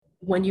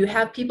when you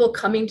have people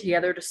coming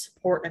together to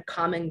support a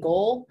common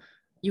goal,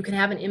 you can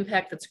have an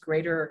impact that's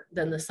greater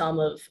than the sum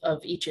of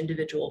each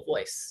individual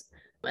voice.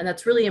 And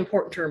that's really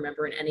important to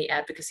remember in any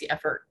advocacy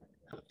effort.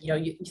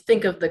 You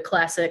think of the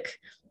classic,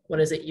 what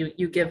is it?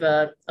 You give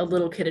a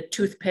little kid a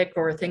toothpick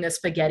or a thing of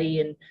spaghetti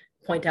and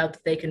point out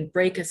that they can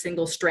break a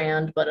single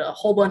strand, but a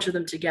whole bunch of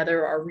them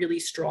together are really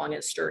strong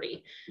and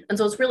sturdy. And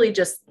so it's really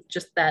just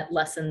that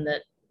lesson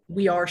that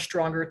we are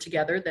stronger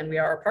together than we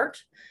are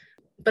apart.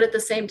 But at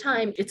the same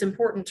time, it's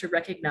important to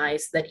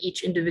recognize that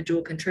each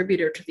individual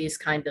contributor to these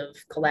kind of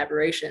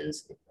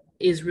collaborations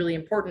is really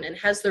important and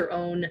has their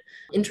own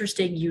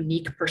interesting,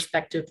 unique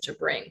perspective to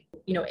bring.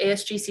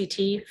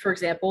 ASGCT, for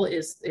example,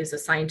 is a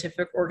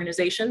scientific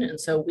organization. And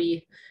so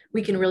we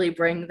can really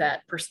bring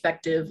that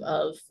perspective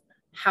of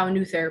how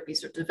new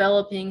therapies are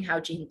developing,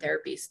 how gene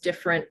therapy is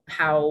different,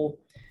 how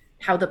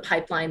the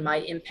pipeline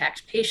might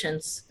impact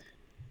patients.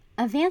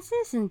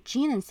 Advances in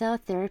gene and cell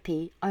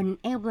therapy are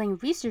enabling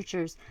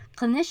researchers,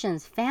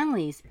 clinicians,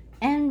 families,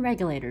 and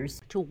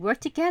regulators to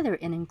work together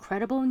in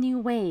incredible new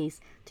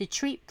ways to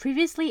treat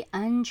previously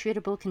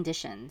untreatable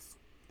conditions.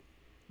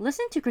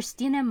 Listen to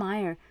Christina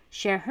Meyer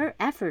share her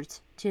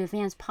efforts to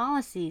advance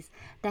policies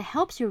that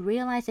helps you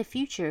realize a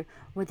future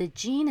where the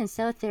gene and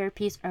cell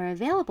therapies are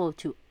available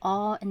to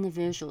all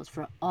individuals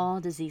for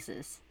all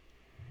diseases.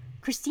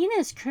 Christina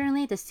is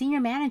currently the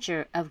Senior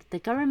Manager of the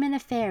Government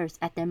Affairs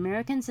at the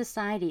American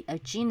Society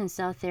of Gene and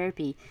Cell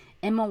Therapy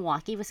in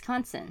Milwaukee,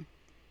 Wisconsin.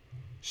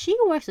 She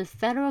works with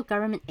federal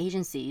government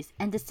agencies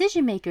and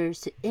decision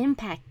makers to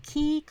impact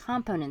key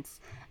components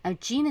of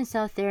gene and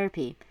cell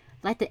therapy,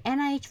 like the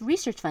NIH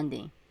research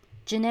funding,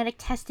 genetic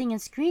testing and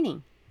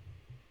screening,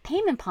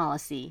 payment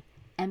policy,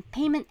 and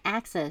payment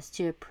access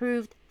to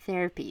approved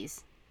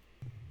therapies.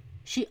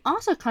 She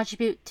also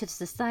contributes to the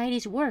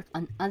Society's work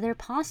on other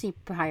policy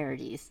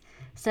priorities,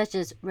 such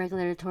as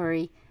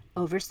regulatory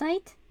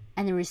oversight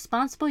and the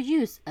responsible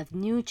use of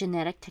new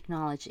genetic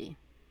technology.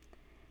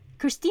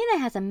 Christina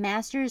has a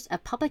Master's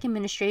of Public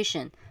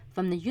Administration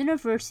from the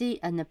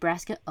University of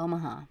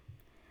Nebraska-Omaha.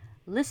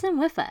 Listen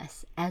with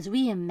us as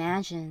we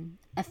imagine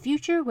a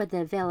future where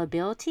the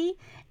availability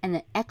and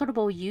the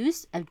equitable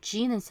use of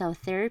gene and cell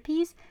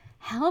therapies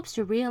helps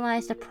to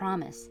realize the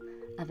promise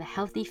of a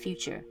healthy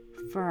future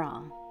for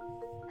all.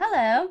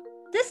 Hello,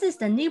 this is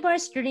the Newborn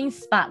Screening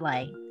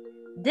Spotlight.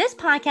 This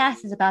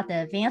podcast is about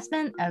the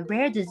advancement of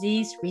rare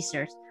disease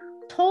research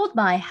told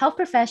by health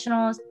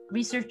professionals,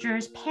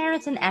 researchers,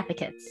 parents, and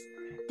advocates.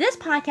 This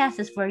podcast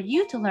is for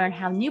you to learn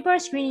how newborn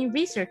screening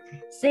research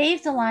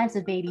saves the lives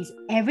of babies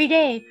every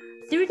day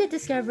through the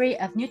discovery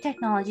of new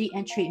technology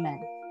and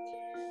treatment.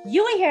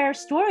 You will hear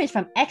stories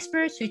from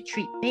experts who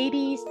treat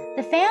babies,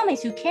 the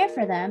families who care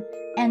for them,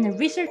 and the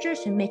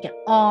researchers who make it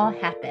all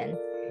happen.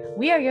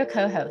 We are your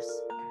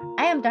co-hosts.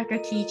 I am Dr.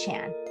 Ki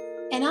Chan.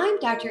 And I'm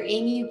Dr.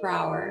 Amy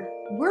Brower.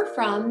 We're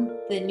from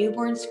the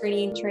Newborn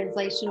Screening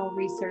Translational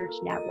Research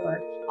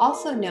Network,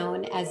 also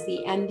known as the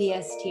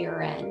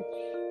NBSTRN.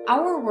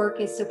 Our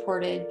work is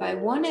supported by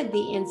one of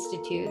the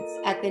institutes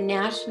at the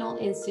National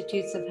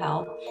Institutes of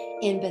Health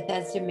in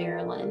Bethesda,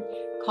 Maryland,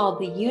 called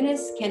the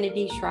Eunice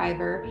Kennedy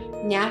Shriver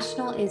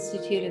National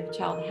Institute of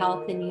Child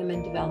Health and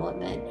Human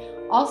Development,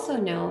 also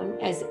known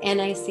as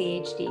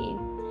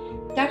NICHD.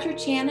 Dr.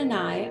 Chan and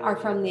I are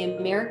from the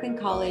American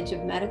College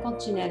of Medical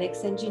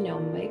Genetics and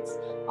Genomics,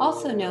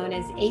 also known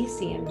as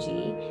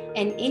ACMG,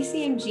 and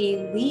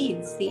ACMG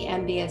leads the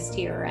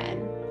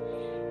NBSTRN.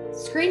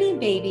 Screening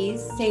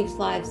babies saves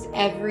lives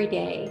every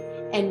day,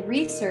 and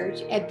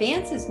research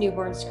advances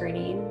newborn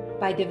screening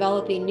by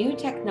developing new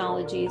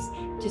technologies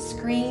to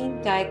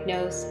screen,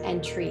 diagnose,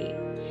 and treat.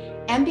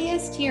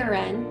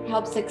 NBSTRN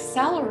helps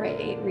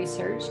accelerate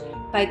research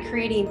by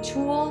creating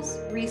tools,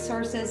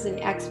 resources,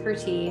 and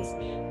expertise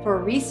for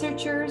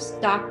researchers,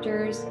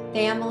 doctors,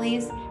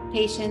 families,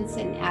 patients,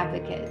 and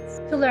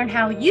advocates. To learn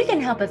how you can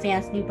help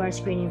advance newborn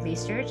screening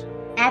research,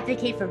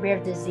 advocate for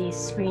rare disease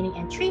screening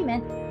and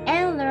treatment,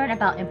 and learn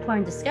about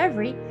important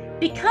discovery,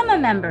 become a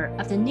member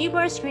of the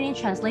Newborn Screening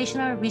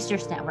Translational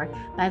Research Network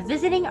by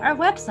visiting our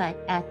website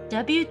at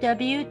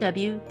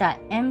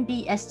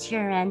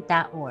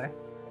www.nbstrn.org.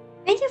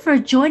 Thank you for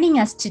joining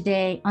us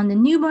today on the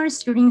Newborn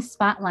Screening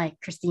Spotlight,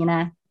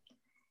 Christina.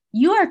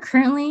 You are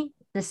currently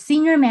the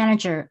Senior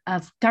Manager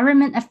of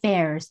Government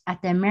Affairs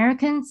at the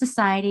American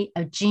Society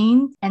of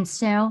Gene and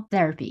Cell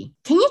Therapy.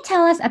 Can you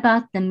tell us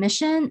about the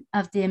mission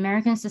of the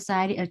American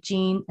Society of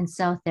Gene and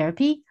Cell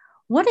Therapy?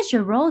 What is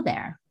your role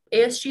there?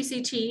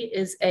 ASGCT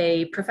is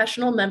a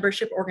professional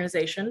membership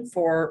organization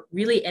for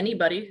really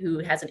anybody who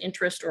has an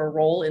interest or a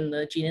role in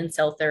the gene and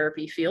cell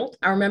therapy field.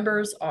 Our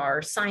members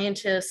are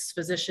scientists,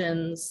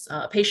 physicians,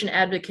 patient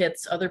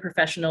advocates, other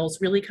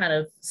professionals, really kind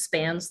of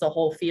spans the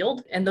whole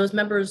field. And those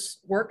members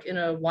work in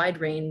a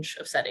wide range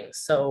of settings.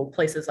 So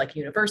places like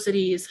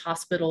universities,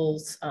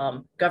 hospitals,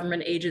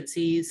 government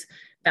agencies,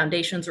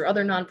 foundations or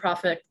other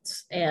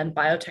nonprofits, and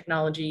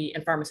biotechnology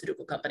and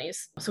pharmaceutical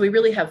companies. So we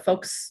really have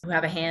folks who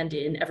have a hand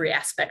in every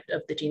aspect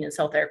of the gene and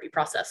cell therapy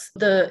process.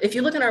 If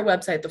you look on our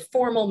website, the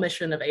formal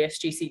mission of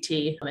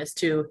ASGCT is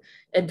to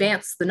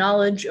advance the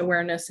knowledge,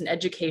 awareness, and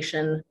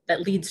education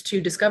that leads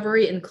to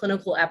discovery and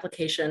clinical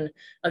application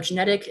of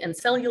genetic and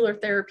cellular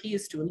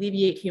therapies to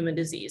alleviate human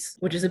disease,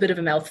 which is a bit of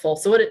a mouthful.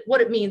 So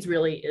what it means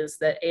really is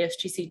that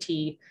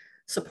ASGCT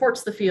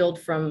supports the field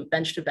from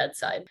bench to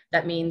bedside.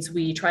 That means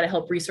we try to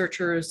help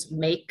researchers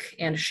make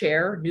and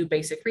share new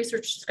basic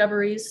research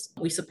discoveries.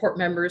 We support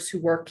members who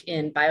work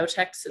in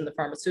biotechs in the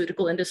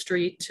pharmaceutical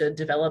industry to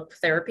develop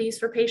therapies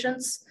for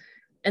patients.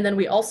 And then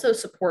we also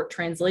support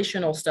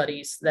translational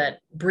studies that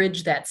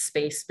bridge that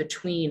space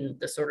between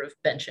the sort of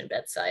bench and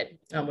bedside,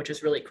 which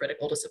is really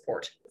critical to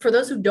support. For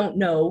those who don't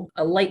know,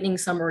 a lightning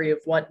summary of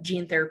what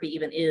gene therapy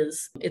even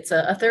is, it's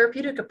a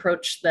therapeutic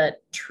approach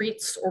that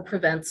treats or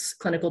prevents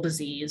clinical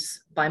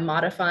disease by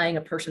modifying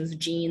a person's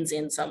genes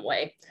in some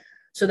way.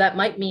 So that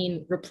might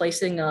mean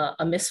replacing a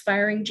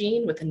misfiring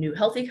gene with a new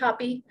healthy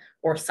copy,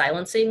 or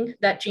silencing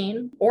that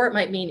gene, or it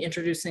might mean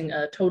introducing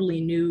a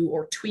totally new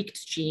or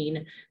tweaked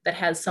gene that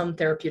has some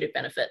therapeutic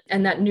benefit.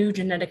 And that new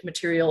genetic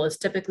material is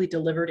typically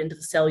delivered into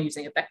the cell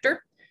using a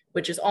vector,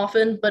 which is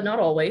often, but not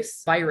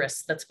always,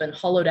 virus that's been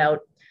hollowed out,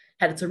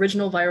 had its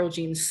original viral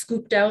gene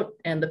scooped out,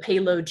 and the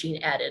payload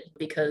gene added.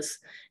 Because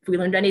if we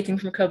learned anything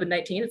from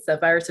COVID-19, it's that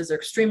viruses are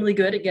extremely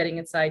good at getting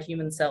inside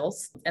human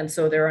cells. And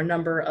so there are a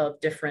number of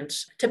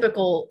different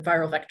typical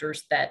viral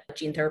vectors that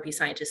gene therapy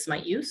scientists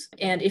might use.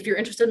 And if you're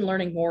interested in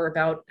learning more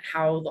about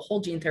how the whole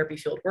gene therapy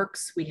field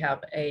works, we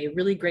have a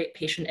really great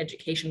patient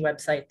education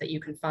website that you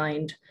can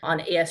find on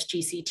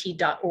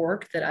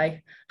asgct.org that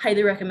I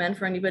highly recommend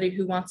for anybody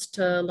who wants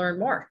to learn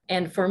more.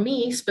 And for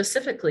me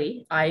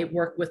specifically, I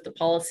work with the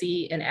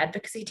policy and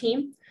advocacy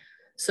team.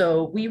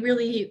 So we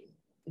really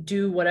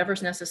do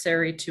whatever's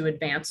necessary to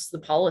advance the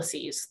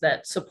policies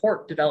that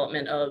support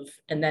development of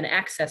and then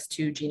access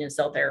to gene and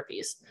cell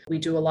therapies. We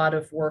do a lot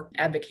of work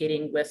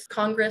advocating with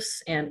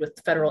Congress and with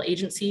federal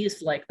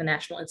agencies like the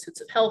National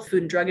Institutes of Health,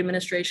 Food and Drug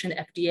Administration,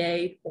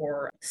 FDA,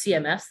 or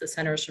CMS, the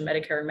Centers for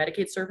Medicare and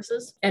Medicaid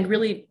Services. And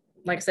really,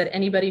 like I said,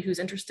 anybody who's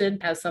interested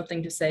has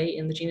something to say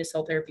in the gene and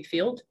cell therapy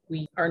field.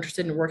 We are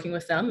interested in working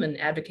with them and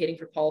advocating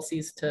for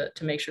policies to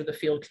make sure the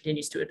field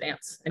continues to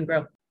advance and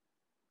grow.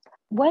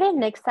 What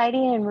an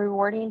exciting and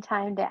rewarding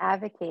time to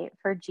advocate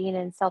for gene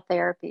and cell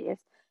therapies.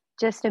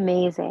 Just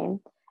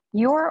amazing.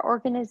 Your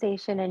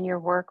organization and your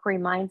work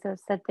reminds us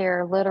that there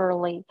are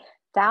literally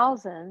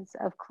thousands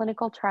of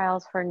clinical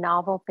trials for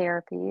novel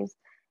therapies.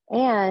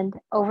 And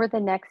over the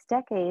next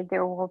decade,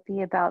 there will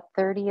be about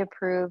 30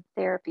 approved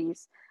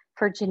therapies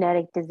for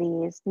genetic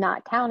disease,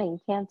 not counting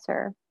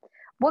cancer.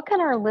 What can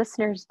our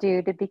listeners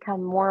do to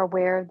become more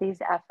aware of these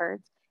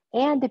efforts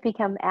and to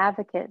become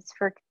advocates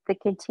for the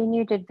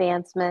continued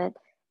advancement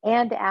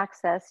and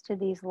access to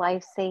these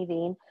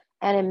life-saving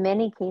and, in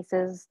many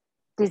cases,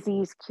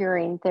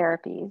 disease-curing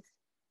therapies?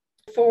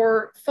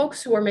 For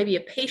folks who are maybe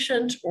a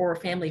patient or a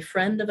family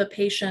friend of a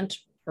patient,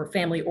 or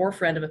family or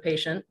friend of a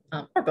patient,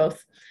 or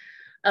both,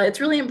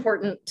 it's really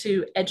important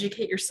to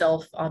educate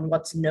yourself on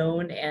what's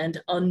known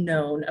and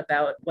unknown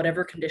about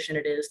whatever condition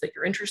it is that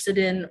you're interested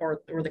in, or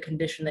the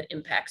condition that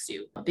impacts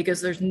you, because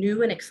there's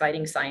new and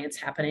exciting science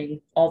happening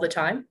all the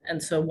time.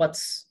 And so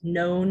what's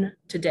known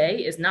today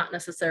is not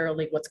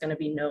necessarily what's going to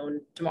be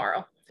known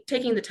tomorrow.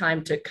 Taking the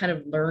time to kind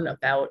of learn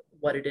about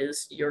what it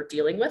is you're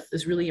dealing with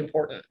is really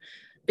important,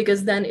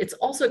 because then it's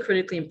also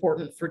critically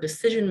important for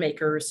decision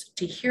makers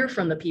to hear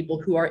from the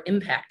people who are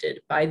impacted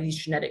by these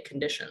genetic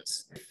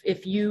conditions.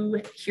 If you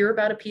hear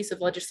about a piece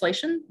of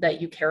legislation that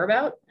you care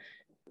about,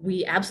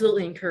 we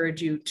absolutely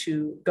encourage you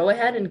to go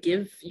ahead and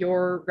give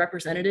your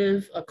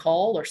representative a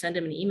call or send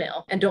him an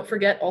email. And don't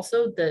forget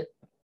also that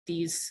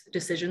these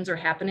decisions are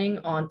happening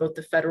on both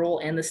the federal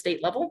and the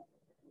state level.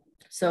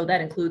 So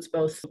that includes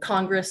both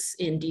Congress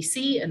in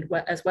DC and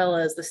as well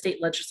as the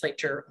state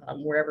legislature,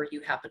 wherever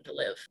you happen to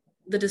live.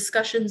 The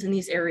discussions in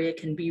these areas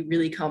can be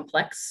really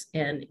complex,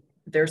 and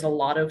there's a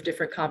lot of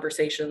different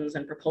conversations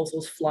and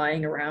proposals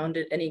flying around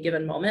at any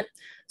given moment.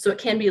 So it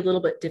can be a little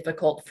bit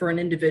difficult for an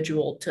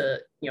individual to,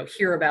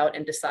 hear about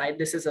and decide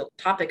this is a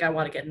topic I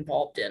want to get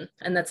involved in.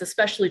 And that's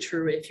especially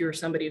true if you're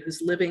somebody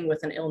who's living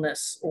with an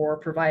illness or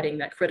providing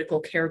that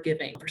critical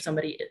caregiving for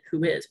somebody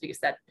who is, because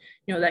that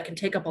can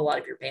take up a lot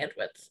of your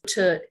bandwidth.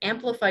 To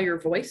amplify your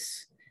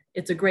voice,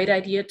 it's a great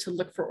idea to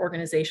look for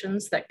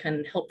organizations that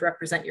can help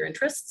represent your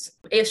interests.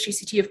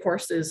 ASGCT, of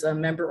course, is a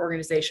member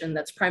organization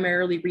that's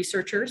primarily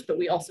researchers, but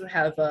we also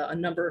have a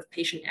number of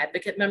patient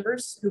advocate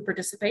members who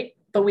participate.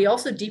 But we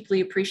also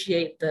deeply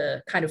appreciate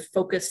the kind of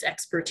focused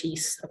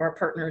expertise of our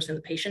partners in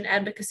the patient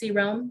advocacy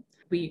realm.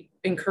 We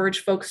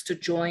encourage folks to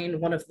join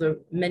one of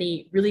the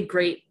many really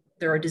great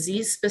there are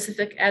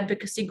disease-specific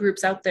advocacy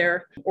groups out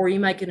there, or you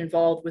might get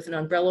involved with an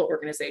umbrella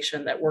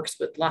organization that works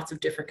with lots of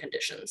different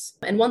conditions.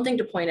 And one thing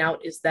to point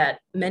out is that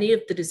many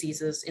of the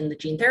diseases in the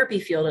gene therapy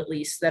field, at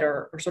least, that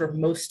are sort of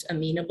most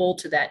amenable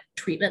to that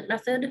treatment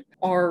method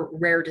are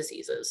rare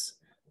diseases.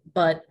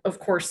 But of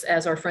course,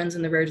 as our friends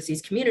in the rare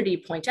disease community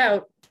point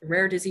out,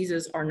 rare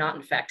diseases are not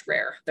in fact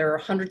rare. There are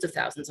hundreds of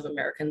thousands of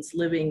Americans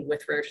living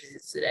with rare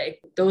diseases today.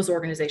 Those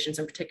organizations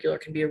in particular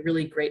can be a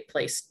really great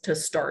place to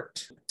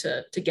start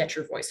to get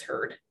your voice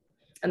heard.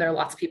 And there are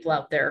lots of people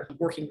out there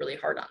working really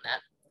hard on that.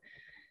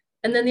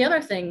 And then the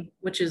other thing,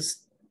 which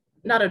is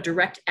not a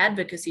direct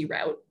advocacy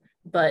route,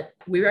 but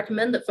we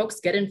recommend that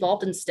folks get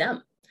involved in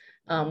STEM.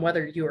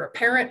 Whether you're a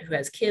parent who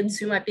has kids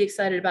who might be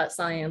excited about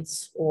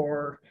science,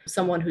 or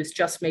someone who's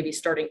just maybe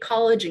starting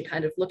college and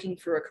kind of looking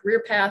for a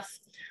career path,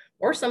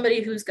 or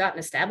somebody who's got an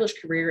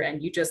established career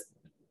and you just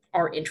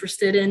are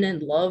interested in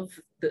and love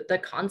the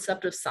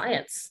concept of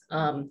science.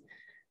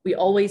 We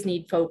always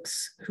need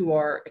folks who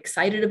are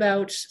excited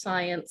about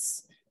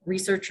science,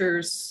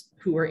 researchers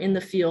who are in the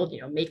field,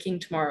 making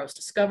tomorrow's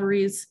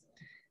discoveries,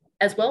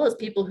 as well as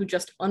people who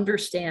just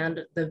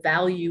understand the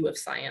value of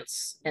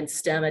science and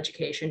STEM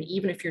education,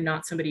 even if you're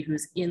not somebody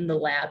who's in the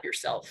lab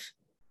yourself.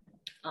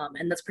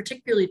 And that's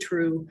particularly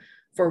true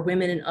for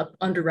women and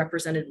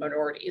underrepresented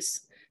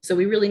minorities. So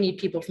we really need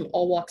people from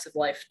all walks of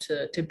life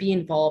to be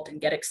involved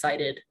and get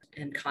excited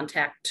and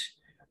contact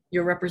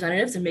your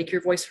representatives and make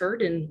your voice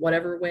heard in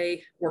whatever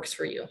way works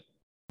for you.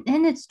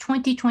 In its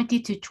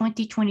 2020 to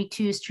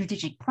 2022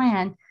 strategic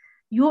plan,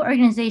 your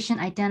organization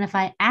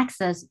identified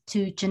access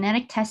to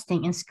genetic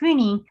testing and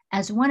screening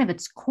as one of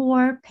its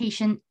core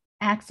patient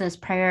access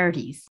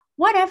priorities.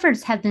 What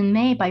efforts have been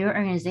made by your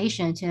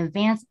organization to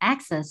advance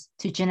access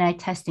to genetic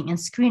testing and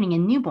screening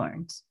in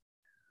newborns?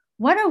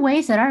 What are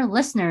ways that our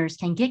listeners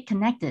can get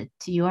connected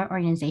to your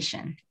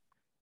organization?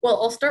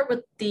 Well, I'll start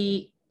with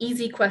the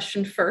easy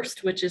question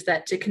first, which is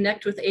that to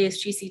connect with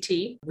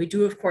ASGCT, we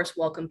do, of course,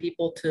 welcome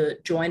people to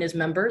join as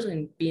members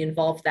and be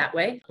involved that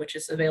way, which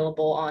is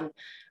available on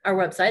our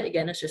website.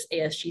 Again, it's just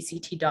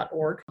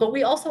asgct.org. But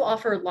we also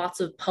offer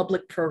lots of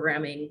public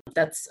programming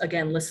that's,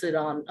 again, listed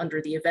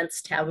under the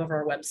events tab of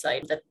our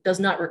website that does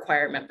not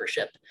require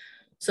membership.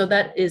 So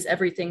that is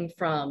everything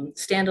from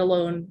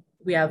standalone.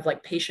 We have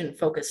like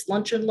patient-focused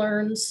lunch and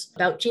learns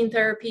about gene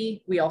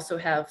therapy. We also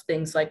have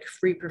things like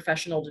free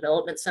professional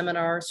development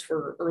seminars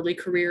for early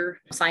career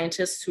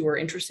scientists who are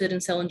interested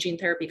in cell and gene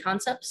therapy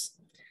concepts.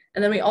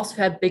 And then we also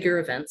have bigger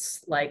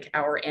events like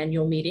our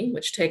annual meeting,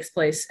 which takes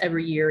place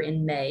every year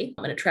in May,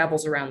 and it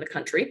travels around the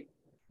country.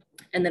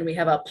 And then we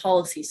have a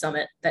policy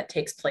summit that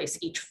takes place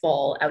each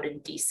fall out in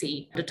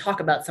DC to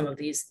talk about some of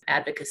these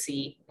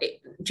advocacy,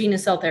 gene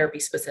and cell therapy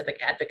specific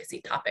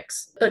advocacy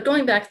topics. But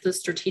going back to the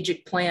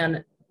strategic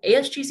plan,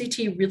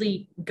 ASGCT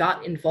really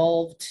got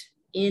involved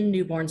in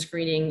newborn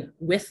screening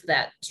with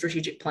that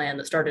strategic plan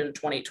that started in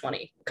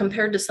 2020.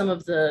 Compared to some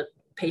of the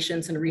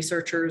patients and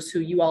researchers who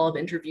you all have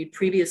interviewed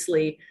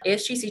previously,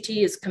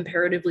 ASGCT is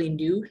comparatively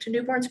new to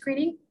newborn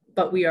screening,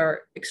 but we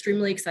are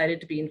extremely excited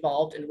to be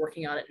involved and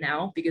working on it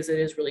now because it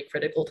is really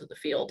critical to the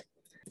field.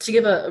 To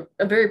give a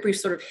very brief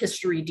sort of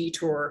history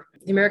detour,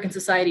 the American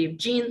Society of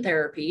Gene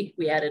Therapy,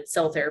 we added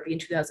cell therapy in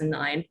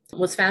 2009,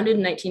 was founded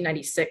in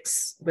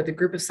 1996 with a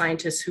group of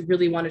scientists who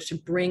really wanted to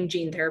bring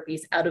gene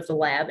therapies out of the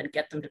lab and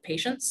get them to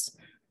patients.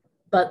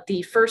 But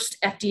the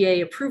first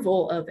FDA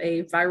approval of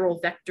a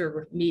viral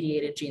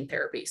vector-mediated gene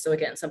therapy, so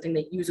again, something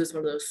that uses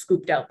one of those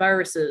scooped out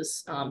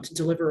viruses to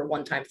deliver a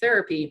one-time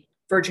therapy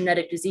for a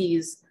genetic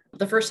disease,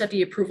 the first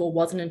FDA approval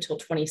wasn't until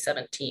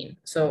 2017.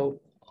 So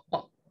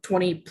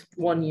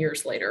 21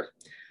 years later.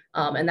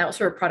 And that was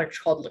for a product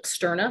called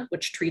Luxturna,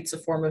 which treats a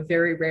form of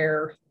very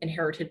rare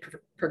inherited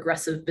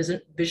progressive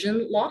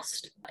vision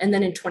loss. And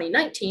then in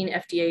 2019,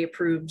 FDA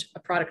approved a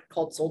product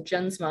called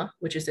Zolgensma,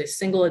 which is a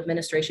single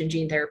administration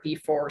gene therapy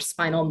for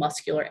spinal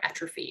muscular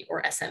atrophy,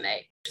 or SMA,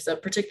 which is a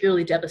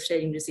particularly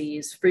devastating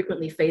disease,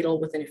 frequently fatal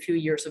within a few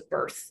years of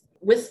birth.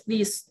 With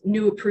these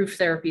new approved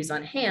therapies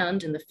on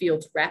hand and the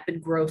field's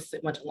rapid growth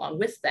that went along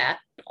with that,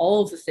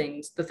 all of the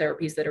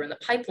therapies that are in the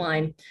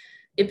pipeline,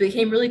 it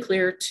became really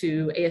clear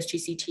to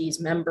ASGCT's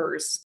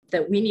members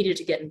that we needed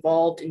to get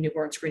involved in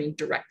newborn screening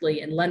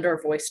directly and lend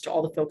our voice to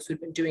all the folks who've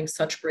been doing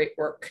such great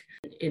work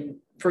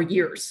for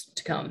years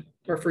to come,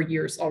 or for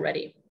years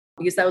already,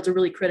 because that was a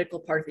really critical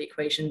part of the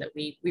equation that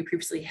we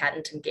previously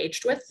hadn't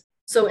engaged with.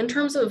 So in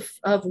terms of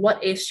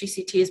what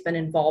ASGCT has been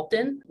involved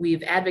in,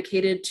 we've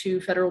advocated to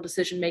federal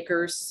decision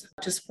makers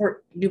to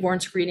support newborn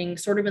screening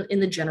sort of in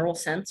the general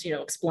sense,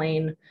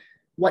 explain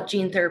what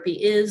gene therapy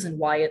is and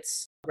why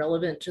it's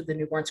relevant to the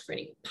newborn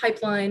screening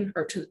pipeline,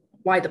 or to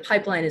why the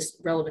pipeline is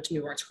relevant to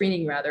newborn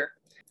screening rather,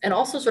 and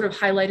also sort of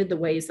highlighted the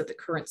ways that the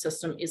current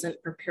system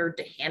isn't prepared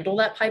to handle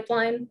that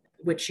pipeline,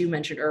 which you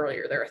mentioned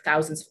earlier. There are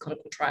thousands of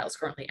clinical trials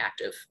currently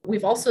active.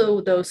 We've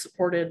also, though,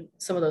 supported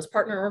some of those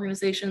partner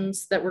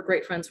organizations that we're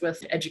great friends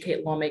with to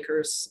educate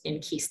lawmakers in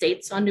key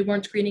states on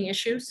newborn screening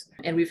issues.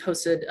 And we've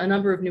hosted a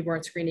number of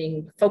newborn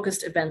screening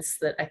focused events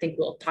that I think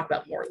we'll talk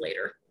about more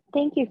later.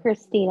 Thank you,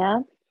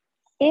 Christina.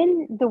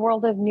 In the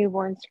world of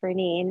newborn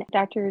screening,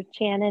 Dr.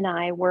 Chan and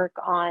I work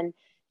on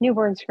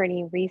newborn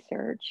screening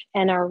research,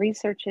 and our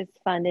research is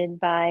funded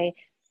by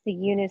the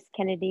Eunice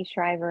Kennedy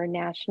Shriver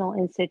National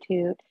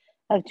Institute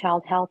of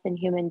Child Health and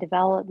Human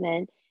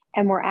Development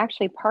and we're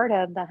actually part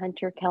of the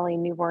Hunter Kelly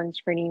Newborn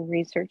Screening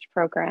Research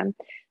Program.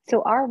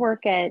 So our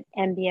work at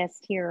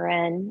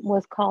NBSTRN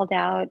was called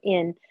out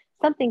in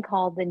something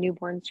called the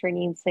Newborn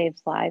Screening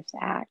Saves Lives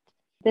Act.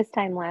 This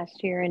time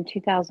last year in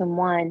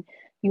 2001,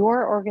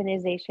 your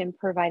organization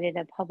provided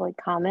a public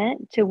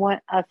comment to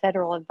a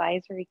federal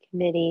advisory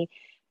committee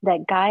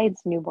that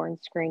guides newborn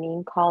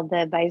screening called the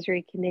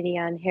Advisory Committee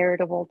on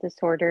Heritable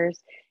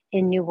Disorders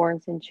in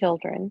Newborns and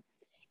Children.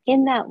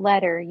 In that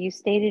letter, you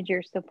stated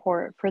your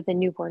support for the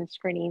Newborn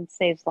Screening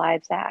Saves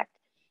Lives Act.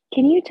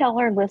 Can you tell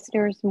our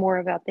listeners more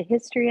about the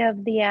history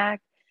of the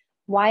act,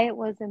 why it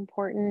was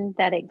important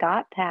that it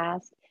got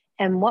passed,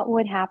 and what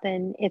would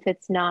happen if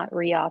it's not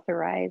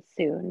reauthorized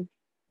soon?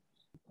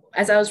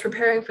 As I was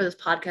preparing for this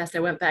podcast, I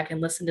went back and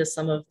listened to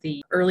some of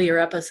the earlier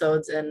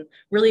episodes and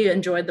really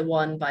enjoyed the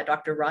one by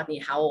Dr. Rodney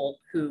Howell,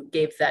 who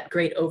gave that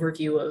great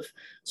overview of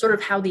sort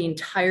of how the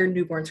entire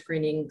newborn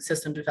screening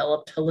system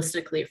developed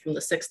holistically from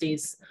the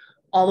 60s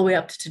all the way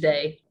up to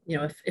today. You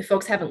know, if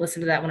folks haven't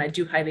listened to that one, I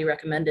do highly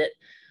recommend it.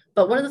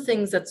 But one of the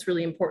things that's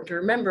really important to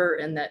remember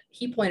and that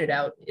he pointed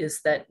out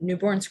is that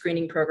newborn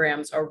screening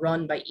programs are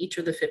run by each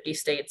of the 50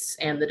 states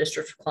and the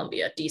District of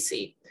Columbia,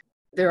 DC.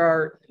 There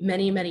are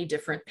many, many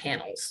different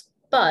panels,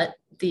 but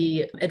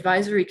the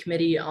Advisory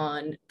Committee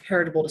on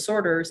Heritable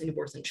Disorders in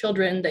Newborns and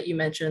Children that you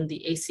mentioned,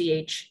 the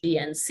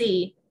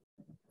ACH-DNC,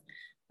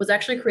 was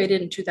actually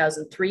created in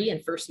 2003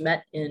 and first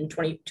met in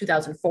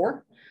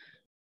 2004.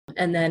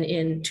 And then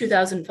in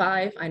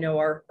 2005, I know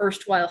our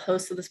erstwhile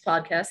host of this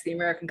podcast, the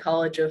American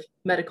College of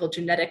Medical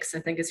Genetics,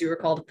 I think as you were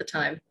called at the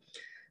time,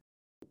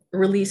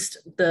 released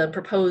the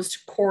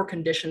proposed core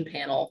condition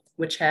panel,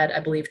 which had, I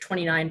believe,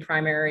 29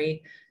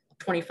 primary,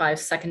 25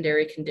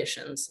 secondary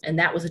conditions, and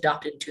that was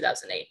adopted in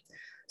 2008.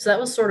 So that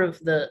was sort of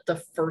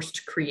the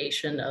first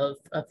creation of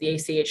the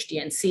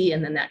ACH-DNC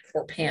and then that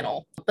core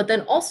panel. But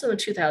then also in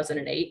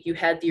 2008, you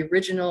had the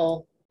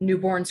original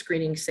Newborn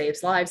Screening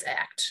Saves Lives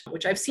Act,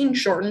 which I've seen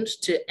shortened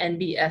to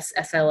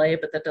NBSSLA,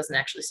 but that doesn't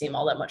actually seem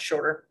all that much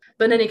shorter.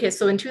 But in any case,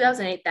 so in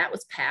 2008, that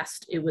was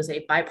passed. It was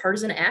a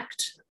bipartisan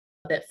act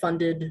that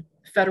funded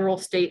federal,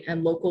 state,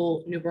 and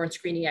local newborn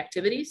screening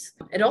activities.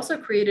 It also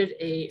created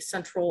a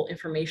central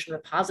information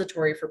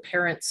repository for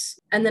parents.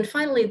 And then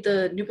finally,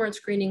 the Newborn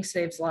Screening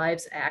Saves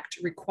Lives Act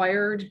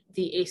required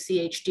the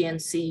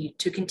ACH-DNC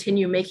to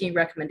continue making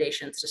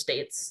recommendations to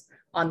states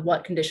on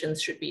what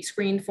conditions should be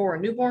screened for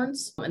in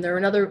newborns. And there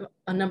are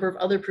a number of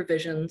other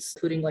provisions,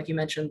 including, like you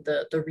mentioned,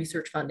 the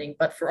research funding.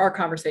 But for our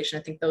conversation,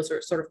 I think those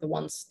are sort of the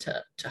ones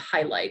to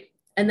highlight.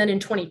 And then in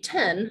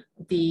 2010,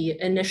 the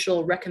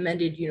initial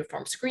Recommended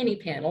Uniform Screening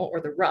Panel,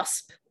 or the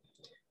RUSP,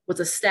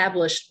 was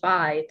established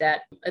by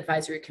that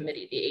advisory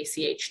committee, the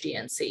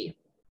ACH-DNC.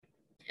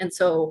 And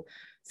so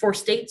for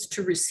states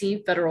to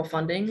receive federal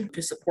funding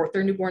to support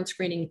their newborn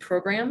screening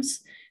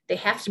programs, they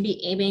have to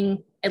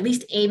be at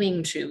least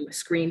aiming to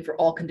screen for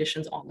all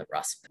conditions on the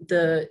RUSP.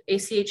 The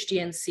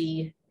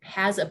ACH-DNC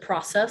has a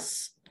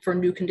process for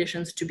new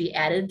conditions to be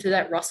added to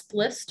that RUSP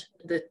list.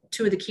 The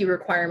two of the key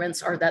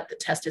requirements are that the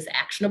test is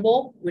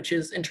actionable, which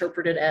is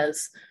interpreted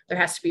as there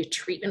has to be a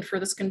treatment for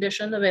this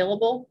condition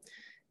available.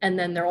 And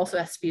then there also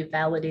has to be a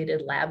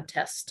validated lab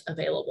test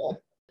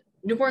available.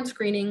 Newborn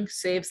Screening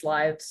Saves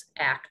Lives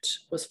Act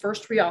was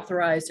first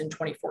reauthorized in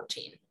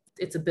 2014.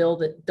 It's a bill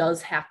that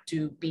does have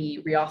to be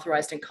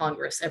reauthorized in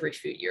Congress every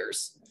few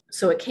years.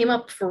 So it came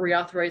up for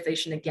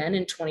reauthorization again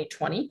in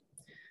 2020.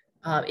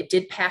 It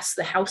did pass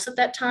the House at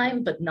that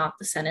time, but not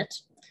the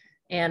Senate.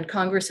 And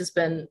Congress has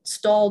been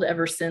stalled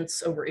ever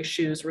since over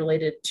issues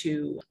related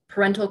to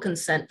parental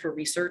consent for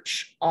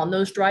research on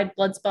those dried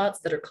blood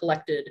spots that are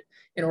collected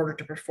in order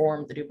to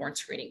perform the newborn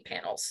screening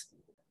panels.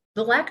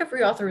 The lack of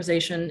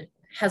reauthorization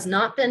has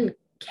not been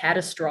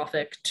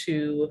catastrophic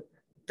to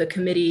the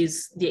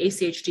committee's, the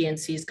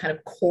ACH-DNC's kind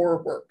of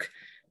core work,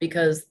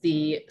 because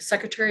the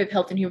Secretary of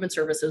Health and Human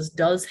Services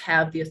does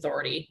have the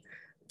authority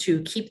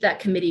to keep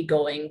that committee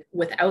going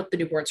without the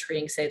Newborn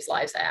Screening Saves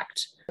Lives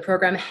Act. The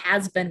program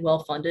has been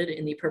well funded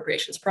in the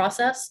appropriations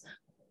process,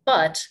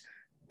 but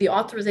the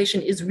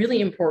authorization is really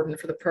important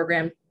for the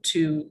program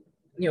to,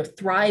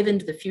 thrive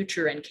into the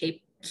future and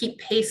keep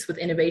pace with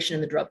innovation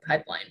in the drug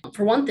pipeline.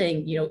 For one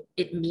thing,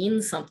 it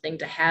means something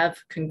to have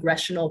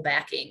congressional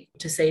backing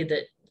to say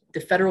that the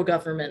federal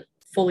government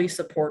fully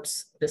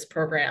supports this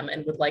program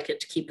and would like it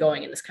to keep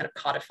going in this kind of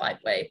codified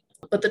way.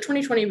 But the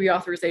 2020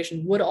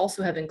 reauthorization would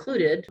also have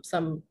included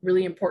some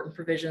really important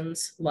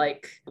provisions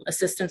like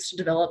assistance to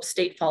develop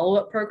state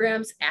follow-up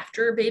programs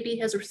after a baby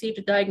has received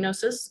a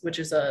diagnosis, which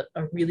is a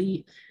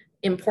really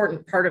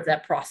important part of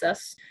that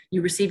process.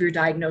 You receive your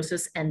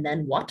diagnosis and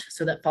then what?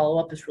 So that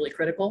follow-up is really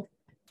critical.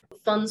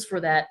 Funds for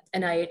that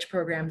NIH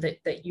program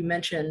that you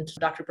mentioned,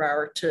 Dr.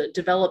 Brower, to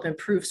develop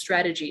improved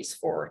strategies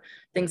for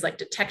things like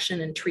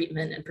detection and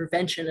treatment and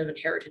prevention of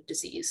inherited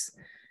disease.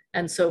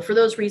 And so for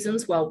those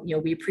reasons, while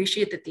we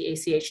appreciate that the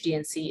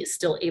ACH-DNC is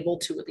still able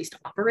to at least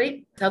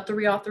operate without the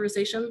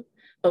reauthorization,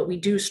 but we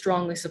do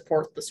strongly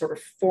support the sort of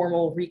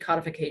formal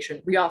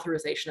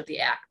reauthorization of the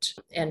Act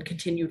and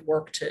continued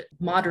work to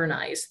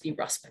modernize the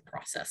RUSP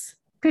process.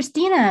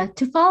 Christina,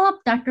 to follow up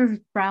Dr.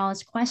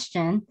 Brau's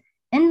question,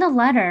 in the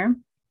letter,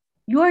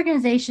 your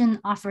organization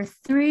offered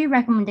 3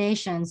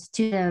 recommendations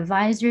to the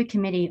Advisory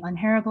Committee on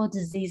Heritable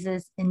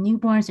Diseases in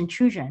Newborns and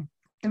Children.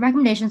 The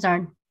recommendations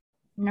are: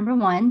 number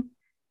 1,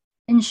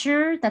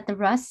 ensure that the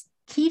RUSP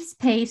keeps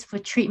pace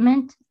with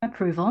treatment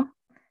approval.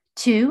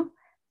 2,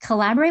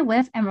 collaborate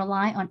with and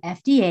rely on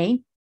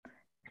FDA.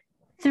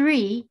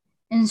 3,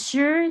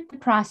 ensure the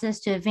process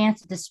to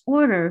advance the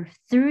disorder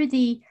through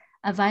the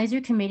Advisory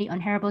Committee on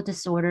Heritable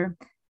Disorder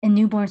in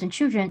Newborns and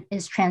Children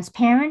is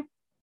transparent,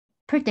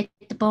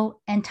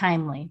 predictable, and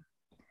timely.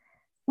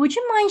 Would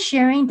you mind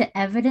sharing the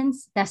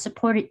evidence that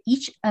supported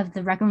each of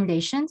the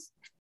recommendations?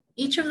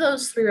 Each of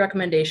those 3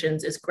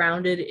 recommendations is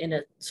grounded in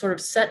a sort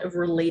of set of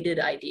related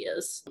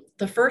ideas.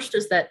 The first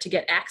is that to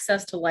get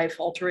access to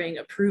life-altering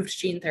approved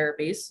gene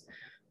therapies,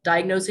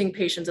 diagnosing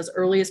patients as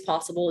early as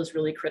possible is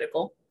really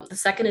critical. The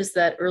second is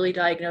that early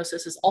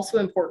diagnosis is also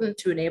important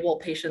to enable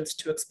patients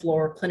to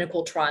explore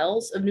clinical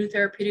trials of new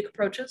therapeutic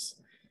approaches.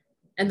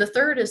 And the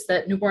third is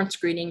that newborn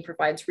screening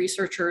provides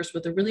researchers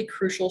with a really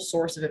crucial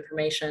source of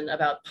information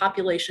about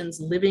populations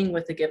living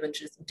with a given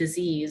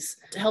disease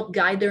to help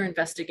guide their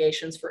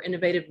investigations for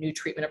innovative new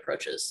treatment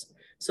approaches.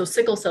 So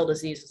sickle cell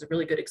disease is a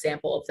really good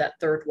example of that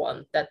third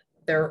one, that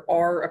there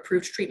are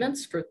approved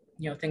treatments for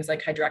things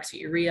like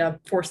hydroxyurea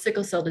for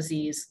sickle cell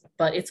disease,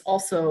 but it's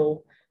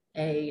also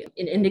an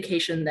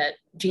indication that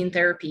gene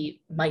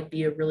therapy might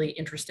be a really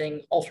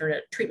interesting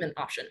alternate treatment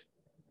option.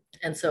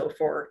 And so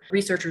for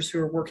researchers who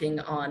are working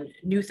on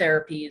new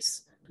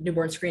therapies,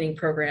 newborn screening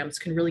programs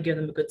can really give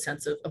them a good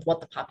sense of what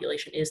the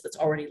population is that's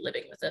already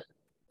living with it.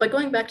 But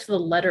going back to the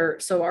letter,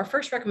 so our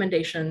first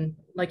recommendation,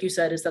 like you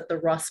said, is that the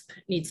RUSP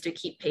needs to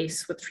keep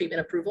pace with treatment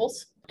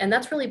approvals. And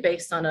that's really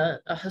based on a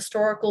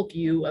historical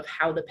view of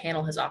how the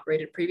panel has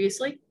operated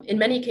previously. In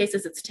many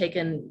cases, it's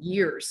taken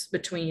years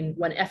between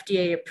when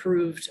FDA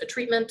approved a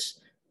treatment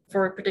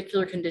for a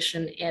particular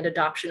condition and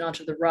adoption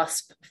onto the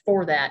RUSP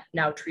for that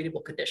now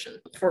treatable condition.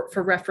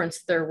 For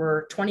reference, there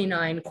were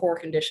 29 core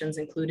conditions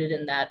included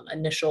in that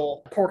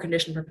initial core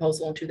condition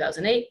proposal in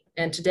 2008.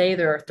 And today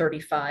there are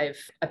 35,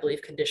 I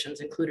believe,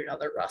 conditions included on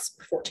the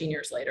RUSP 14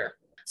 years later.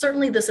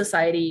 Certainly, the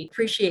Society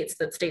appreciates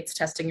that states'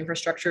 testing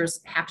infrastructures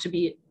have to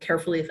be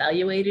carefully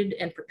evaluated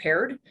and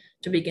prepared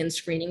to begin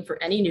screening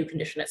for any new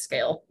condition at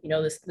scale.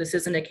 This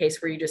isn't a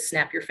case where you just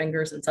snap your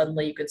fingers and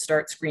suddenly you can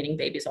start screening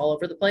babies all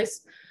over the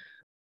place.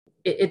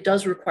 It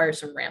does require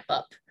some ramp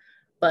up.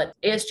 But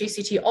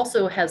ASGCT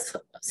also has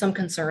some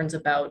concerns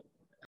about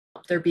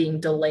there being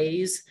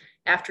delays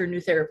after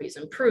new therapy is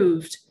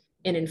improved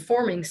in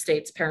informing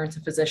states, parents,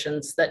 and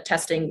physicians that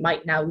testing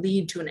might now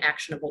lead to an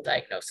actionable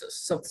diagnosis.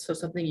 So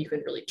something you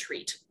can really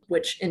treat,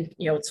 which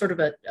it's sort of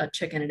a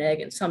chicken and egg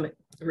in some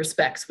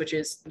respects, which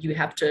is you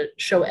have to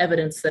show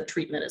evidence that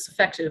treatment is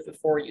effective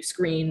before you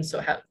screen.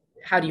 So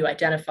how do you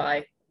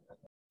identify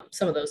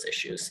some of those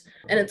issues?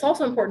 And it's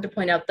also important to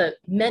point out that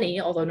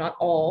many, although not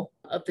all,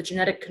 of the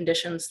genetic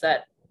conditions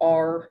that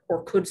are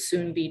or could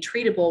soon be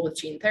treatable with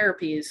gene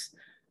therapies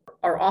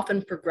are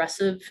often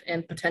progressive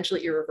and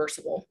potentially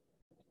irreversible.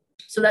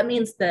 So that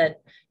means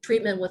that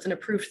treatment with an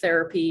approved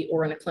therapy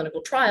or in a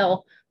clinical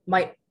trial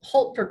might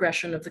halt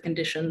progression of the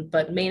condition,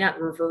 but may not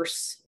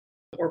reverse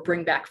or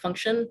bring back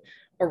function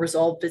or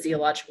resolve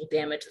physiological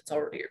damage that's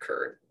already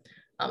occurred.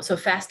 So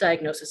fast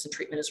diagnosis and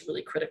treatment is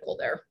really critical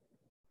there.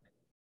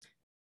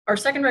 Our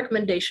second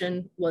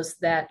recommendation was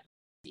that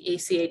the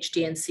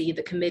ACH-DNC,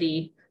 the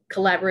committee,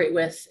 collaborate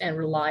with and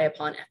rely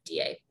upon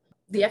FDA.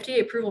 The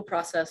FDA approval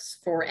process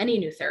for any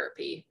new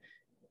therapy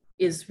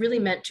is really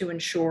meant to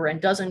ensure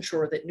and does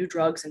ensure that new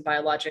drugs and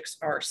biologics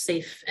are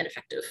safe and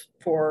effective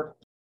for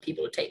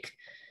people to take.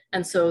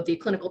 And so the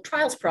clinical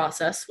trials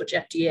process, which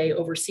FDA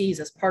oversees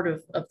as part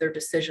of their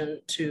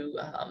decision to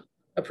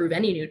approve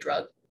any new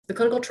drug, the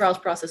clinical trials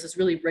process is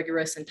really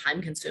rigorous and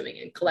time-consuming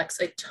and collects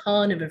a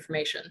ton of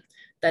information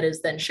that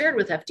is then shared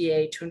with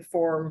FDA to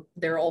inform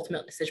their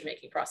ultimate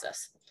decision-making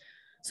process.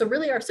 So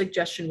really our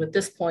suggestion with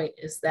this point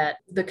is that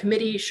the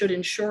committee should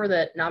ensure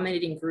that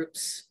nominating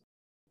groups,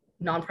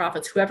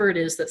 nonprofits, whoever it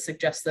is that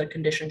suggests that a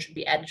condition should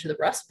be added to the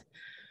RUSP,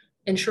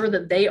 ensure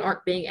that they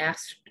aren't being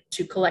asked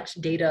to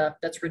collect data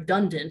that's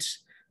redundant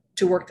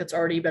to work that's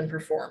already been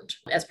performed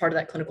as part of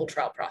that clinical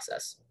trial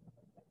process.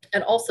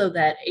 And also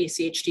that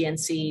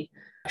ACH-DNC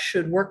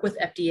should work with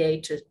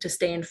FDA to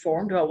stay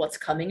informed about what's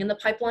coming in the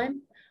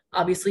pipeline.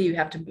 Obviously, you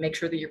have to make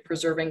sure that you're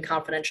preserving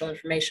confidential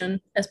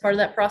information as part of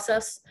that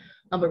process,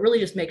 but really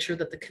just make sure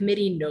that the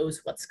committee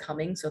knows what's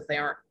coming so that they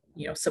aren't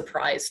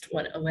surprised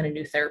when a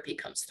new therapy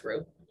comes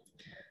through.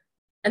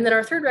 And then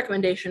our third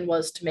recommendation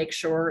was to make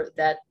sure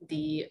that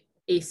the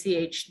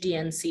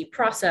ACH-DNC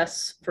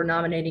process for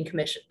nominating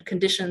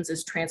conditions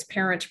is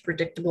transparent,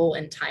 predictable,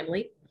 and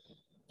timely.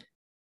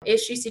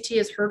 ASGCT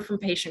has heard from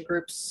patient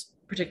groups,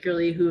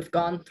 particularly who have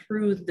gone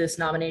through this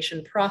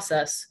nomination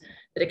process,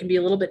 that it can be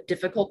a little bit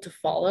difficult to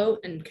follow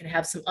and can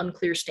have some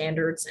unclear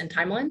standards and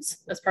timelines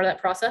as part of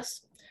that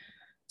process.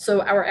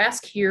 So our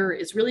ask here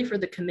is really for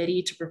the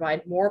committee to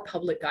provide more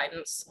public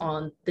guidance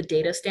on the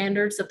data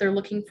standards that they're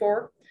looking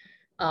for,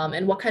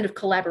 and what kind of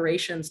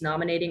collaborations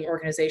nominating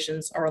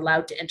organizations are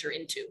allowed to enter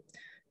into.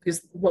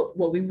 Because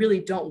what we really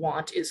don't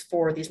want is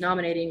for these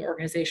nominating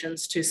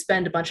organizations to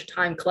spend a bunch of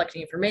time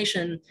collecting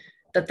information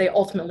that they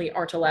ultimately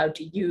aren't allowed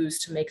to use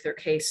to make their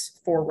case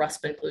for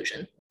RUSP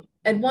inclusion.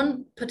 And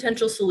one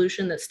potential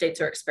solution that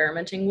states are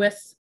experimenting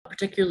with,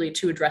 particularly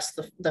to address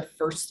the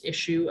first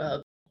issue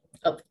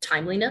of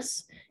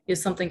timeliness,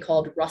 is something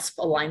called RUSP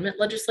alignment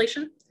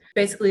legislation.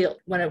 Basically,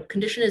 when a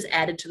condition is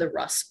added to the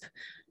RUSP,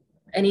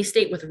 any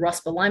state with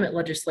RUSP alignment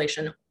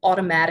legislation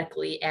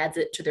automatically adds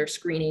it to their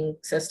screening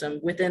system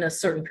within a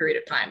certain period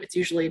of time. It's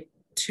usually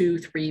 2,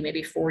 3,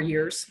 maybe 4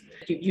 years.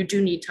 You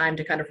do need time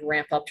to kind of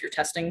ramp up your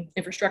testing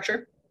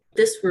infrastructure.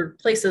 This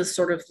replaces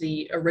sort of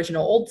the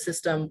original old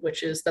system,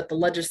 which is that the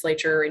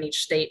legislature in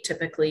each state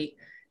typically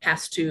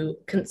has to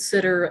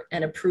consider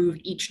and approve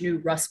each new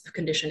RUSP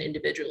condition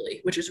individually,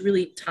 which is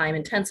really time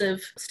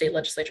intensive. State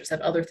legislatures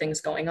have other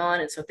things going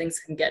on, and so things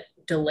can get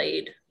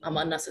delayed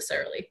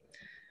unnecessarily.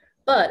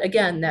 But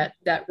again, that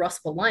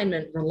RUSP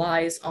alignment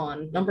relies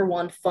on, number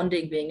one,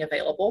 funding being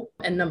available,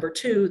 and number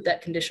two,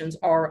 that conditions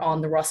are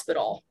on the RUSP at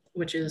all,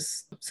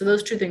 so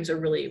those two things are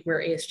really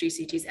where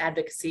ASGCT's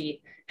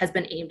advocacy has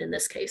been aimed in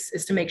this case,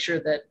 is to make sure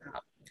that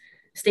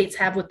states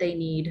have what they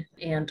need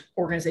and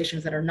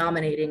organizations that are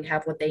nominating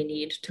have what they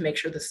need to make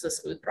sure this is a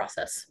smooth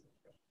process.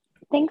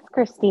 Thanks,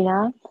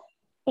 Christina.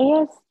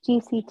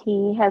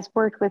 ASGCT has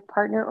worked with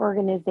partner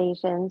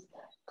organizations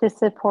to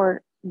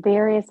support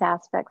various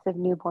aspects of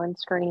newborn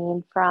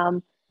screening,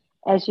 from,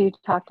 as you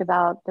talked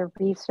about, the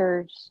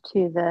research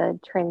to the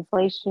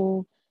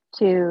translation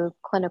to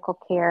clinical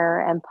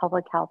care and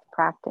public health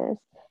practice.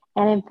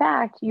 And in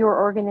fact,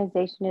 your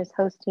organization is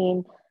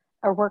hosting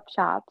a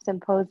workshop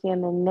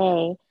symposium in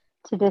May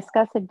to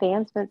discuss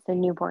advancements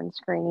in newborn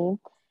screening.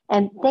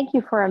 And thank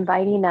you for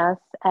inviting us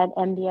at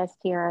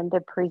MBSTRN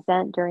to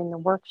present during the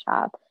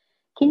workshop.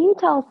 Can you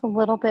tell us a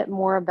little bit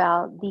more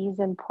about these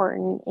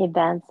important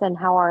events and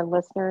how our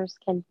listeners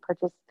can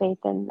participate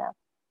in them?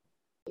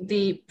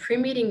 The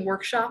pre-meeting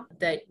workshop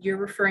that you're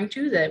referring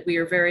to, that we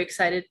are very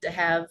excited to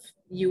have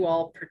you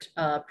all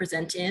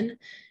present in,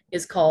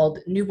 is called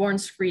Newborn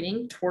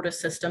Screening Toward a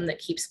System That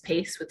Keeps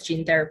Pace with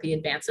Gene Therapy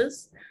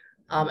Advances.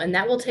 And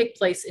that will take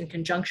place in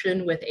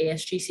conjunction with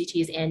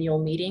ASGCT's annual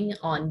meeting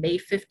on May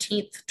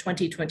 15th,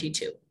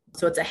 2022.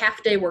 So it's a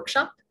half-day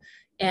workshop.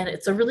 And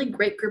it's a really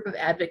great group of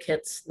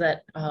advocates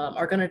that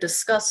are going to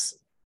discuss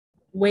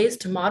ways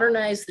to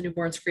modernize the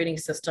newborn screening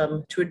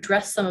system to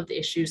address some of the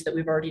issues that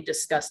we've already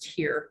discussed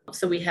here.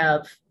 So we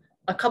have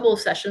a couple of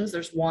sessions.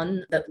 There's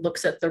one that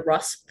looks at the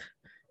RUSP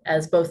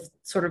as both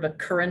sort of a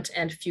current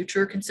and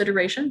future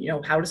consideration.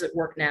 How does it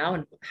work now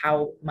and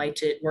how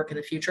might it work in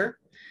the future?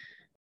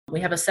 We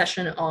have a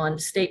session on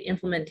state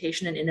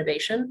implementation and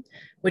innovation,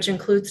 which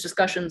includes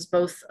discussions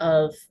both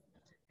of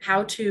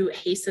how to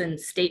hasten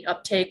state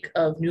uptake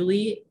of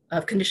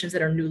conditions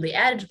that are newly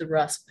added to the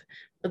RUSP,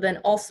 but then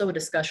also a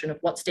discussion of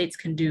what states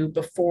can do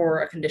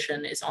before a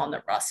condition is on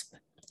the RUSP,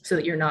 so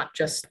that you're not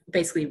just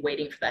basically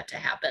waiting for that to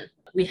happen.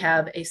 We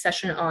have a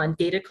session on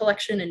data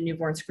collection and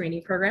newborn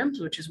screening programs,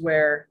 which is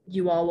where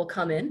you all will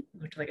come in,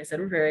 which, like I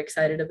said, we're very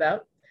excited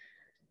about.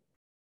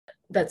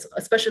 That's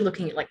especially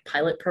looking at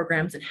pilot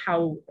programs and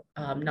how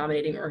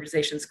nominating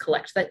organizations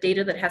collect that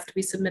data that has to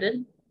be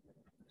submitted.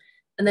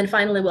 And then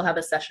finally, we'll have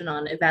a session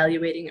on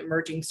evaluating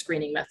emerging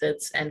screening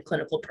methods and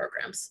clinical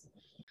programs.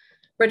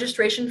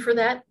 Registration for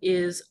that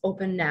is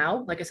open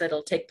now. Like I said,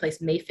 it'll take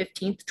place May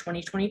 15th,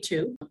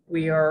 2022.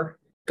 We are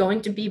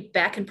going to be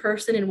back in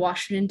person in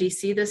Washington,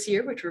 D.C. this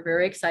year, which we're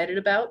very excited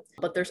about.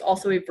 But there's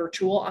also a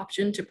virtual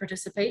option to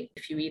participate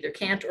if you either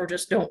can't or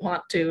just don't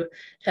want to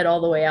head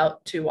all the way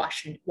out to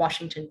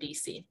Washington,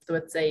 D.C. So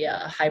it's a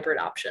hybrid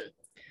option.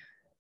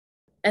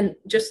 And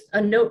just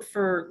a note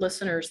for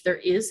listeners, there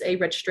is a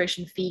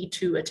registration fee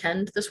to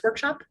attend this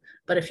workshop.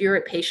 But if you're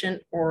a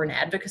patient or an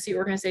advocacy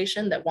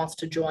organization that wants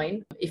to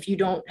join, if you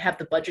don't have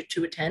the budget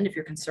to attend, if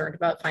you're concerned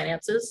about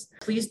finances,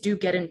 please do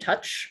get in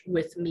touch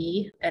with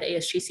me at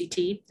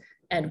ASGCT,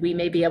 and we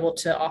may be able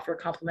to offer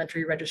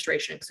complimentary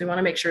registration. Because we want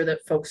to make sure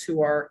that folks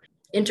who are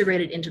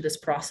integrated into this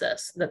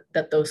process,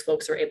 that those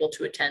folks are able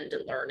to attend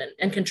and learn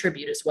and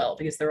contribute as well,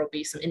 because there will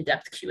be some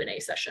in-depth Q&A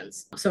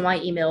sessions. So my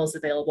email is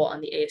available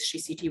on the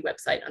ASGCT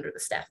website under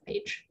the staff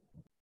page.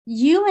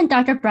 You and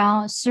Dr.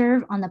 Brown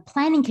serve on the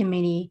planning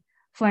committee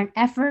for an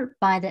effort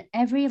by the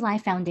Every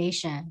Life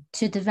Foundation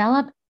to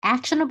develop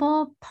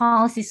actionable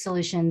policy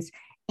solutions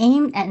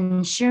aimed at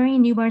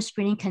ensuring newborn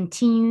screening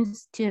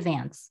continues to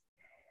advance.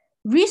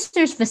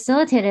 Research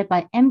facilitated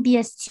by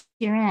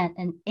MBSTRN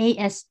and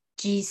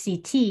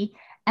ASGCT,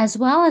 as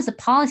well as the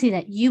policy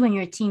that you and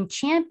your team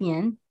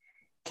champion.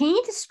 Can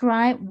you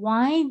describe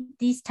why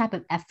these type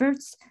of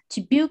efforts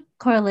to build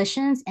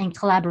coalitions and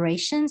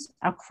collaborations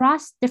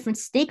across different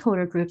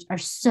stakeholder groups are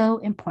so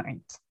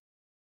important?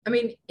 I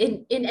mean,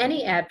 in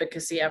any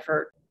advocacy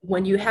effort,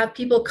 when you have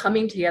people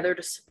coming together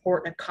to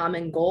support a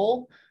common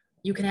goal,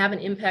 you can have an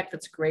impact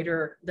that's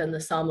greater than the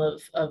sum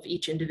of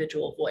each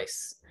individual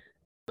voice.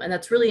 And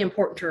that's really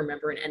important to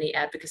remember in any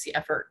advocacy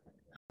effort.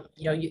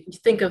 You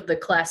think of the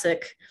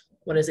classic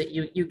what is it?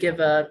 You give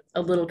a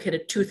little kid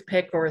a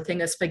toothpick or a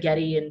thing of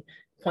spaghetti and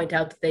point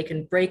out that they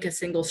can break a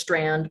single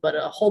strand, but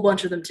a whole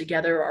bunch of them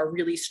together are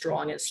really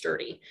strong and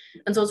sturdy.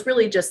 And so it's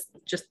really just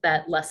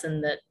that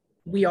lesson that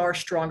we are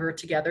stronger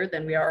together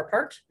than we are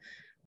apart.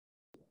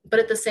 But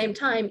at the same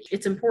time,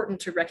 it's important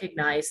to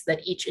recognize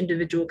that each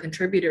individual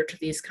contributor to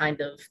these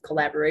kind of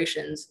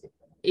collaborations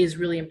is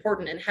really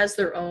important and has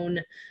their own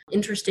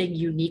interesting,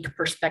 unique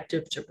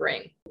perspective to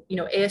bring.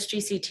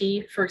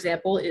 ASGCT, for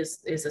example, is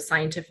a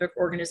scientific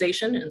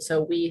organization. And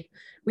so we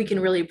can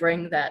really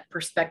bring that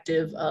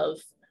perspective of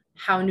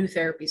how new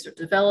therapies are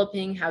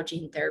developing, how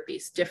gene therapy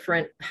is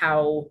different,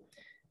 how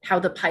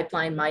the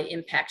pipeline might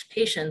impact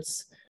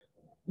patients.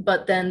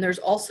 But then there's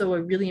also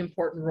a really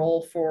important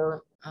role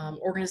for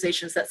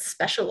organizations that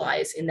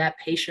specialize in that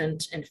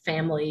patient and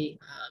family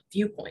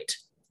viewpoint,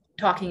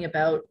 talking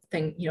about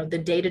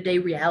the day-to-day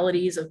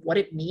realities of what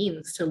it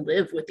means to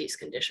live with these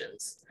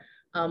conditions,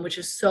 which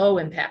is so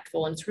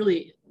impactful. And it's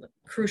really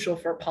crucial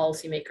for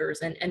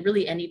policymakers and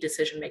really any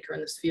decision maker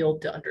in this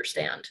field to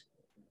understand.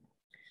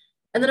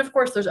 And then, of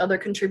course, there's other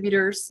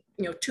contributors,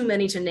 too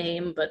many to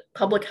name, but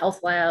public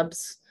health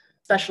labs,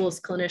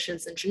 specialist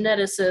clinicians and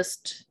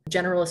geneticists,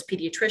 generalist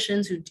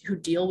pediatricians who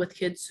deal with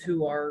kids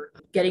who are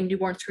getting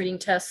newborn screening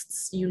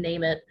tests, you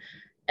name it.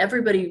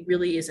 Everybody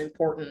really is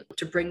important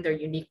to bring their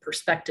unique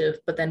perspective.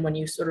 But then when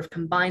you sort of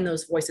combine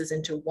those voices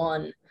into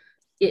one,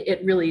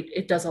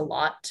 it does a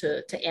lot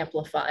to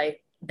amplify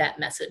that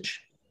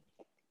message.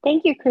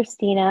 Thank you,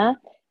 Christina.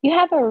 You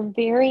have a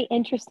very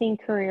interesting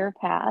career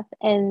path,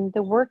 and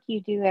the work you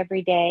do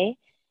every day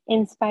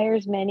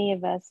inspires many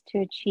of us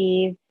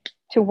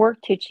to work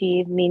to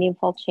achieve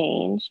meaningful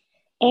change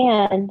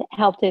and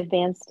help to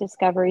advance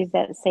discoveries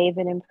that save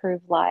and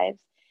improve lives.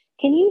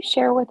 Can you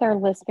share with our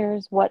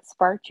listeners what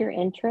sparked your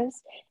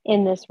interest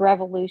in this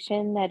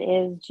revolution that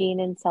is gene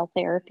and cell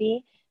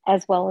therapy,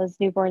 as well as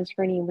newborn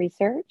screening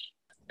research?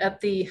 At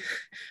the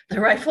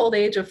ripe old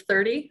age of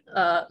 30,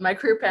 my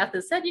career path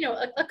has said,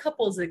 a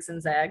couple of zigs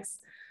and zags.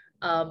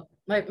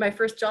 My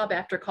first job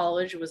after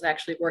college was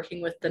actually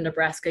working with the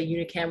Nebraska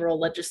unicameral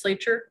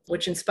legislature,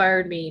 which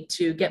inspired me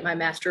to get my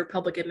Master of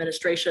Public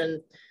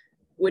Administration,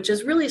 which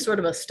is really sort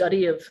of a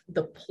study of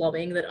the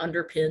plumbing that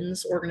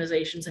underpins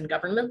organizations and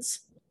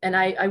governments. And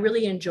I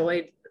really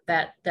enjoyed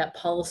that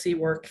policy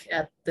work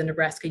at the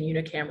Nebraska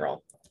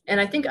unicameral. And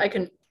I think I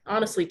can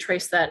honestly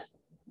trace that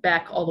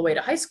back all the way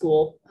to high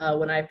school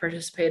when I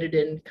participated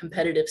in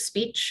competitive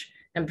speech,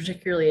 and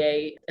particularly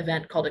a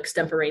event called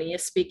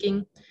extemporaneous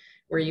speaking,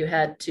 where you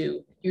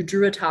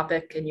drew a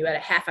topic and you had a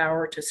half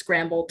hour to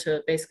scramble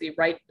to basically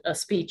write a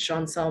speech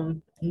on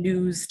some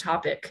news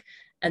topic,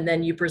 and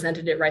then you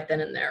presented it right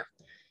then and there.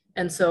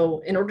 And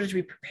so in order to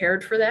be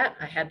prepared for that,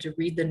 I had to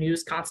read the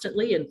news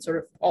constantly and sort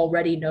of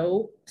already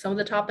know some of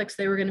the topics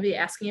they were going to be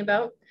asking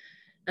about.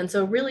 And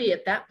so really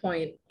at that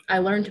point, I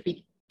learned to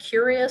be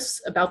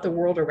curious about the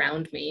world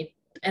around me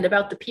and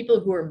about the people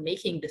who are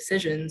making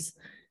decisions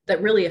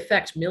that really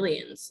affect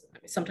millions,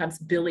 sometimes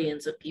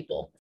billions of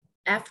people.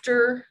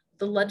 After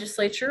the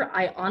legislature,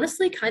 I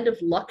honestly kind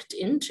of lucked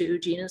into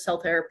gene and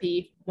cell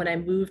therapy when I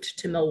moved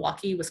to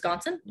Milwaukee,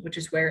 Wisconsin, which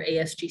is where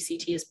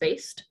ASGCT is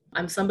based.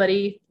 I'm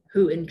somebody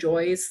who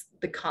enjoys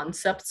the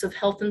concepts of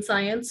health and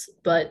science,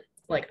 but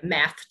like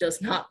math does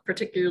not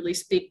particularly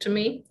speak to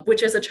me,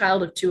 which as a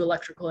child of two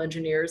electrical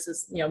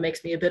engineers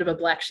makes me a bit of a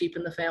black sheep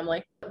in the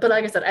family. But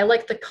like I said, I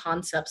like the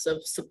concepts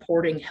of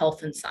supporting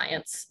health and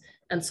science.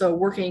 And so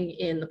working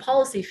in the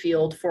policy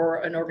field for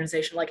an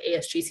organization like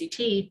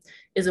ASGCT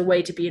is a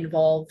way to be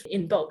involved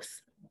in both.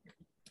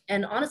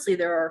 And honestly,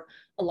 there are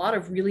a lot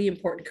of really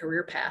important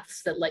career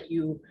paths that let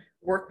you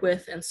work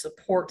with and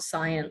support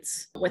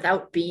science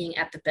without being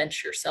at the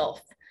bench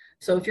yourself.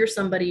 So if you're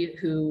somebody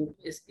who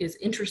is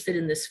interested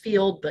in this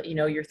field, but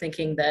you're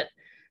thinking that,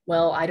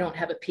 well, I don't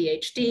have a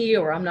PhD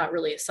or I'm not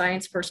really a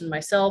science person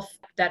myself,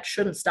 that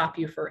shouldn't stop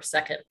you for a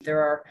second. There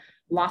are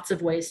lots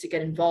of ways to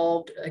get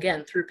involved,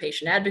 again, through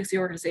patient advocacy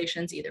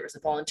organizations, either as a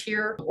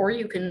volunteer, or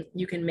you can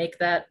make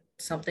that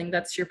something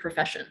that's your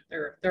profession.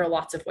 There are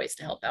lots of ways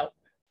to help out.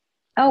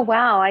 Oh,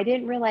 wow. I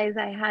didn't realize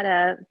I had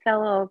a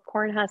fellow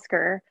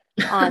Cornhusker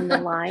on the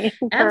line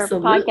for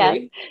Absolutely.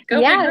 podcast. Go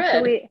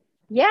Big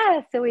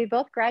Red. So we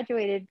both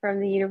graduated from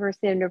the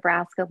University of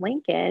Nebraska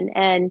Lincoln,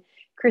 and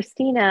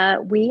Christina,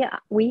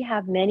 we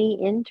have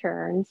many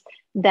interns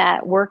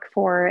that work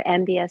for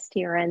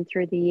NBSTRN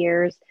through the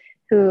years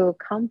who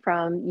come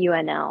from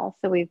UNL.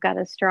 So we've got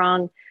a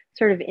strong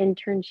sort of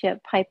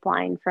internship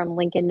pipeline from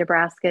Lincoln,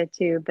 Nebraska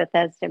to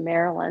Bethesda,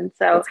 Maryland.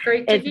 So it's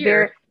great to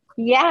hear.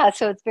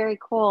 So it's very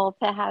cool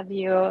to have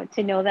you,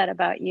 to know that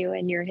about you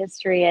and your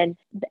history. And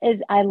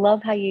I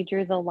love how you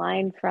drew the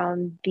line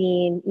from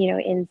being,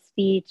 in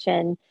speech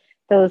and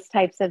those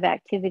types of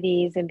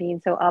activities and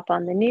being so up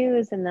on the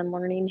news, and then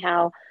learning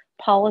how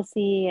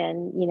policy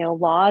and,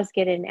 laws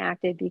get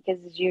enacted, because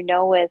as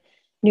with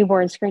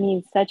newborn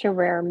screening, such a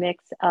rare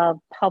mix of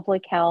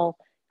public health,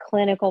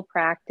 clinical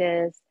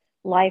practice,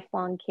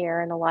 lifelong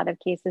care in a lot of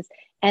cases.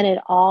 And it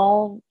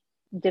all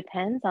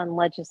depends on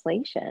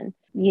legislation,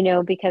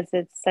 because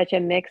it's such a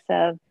mix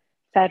of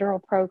federal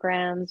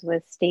programs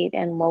with state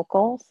and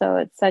local. So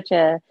it's such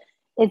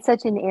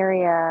an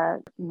area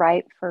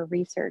ripe for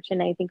research.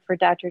 And I think for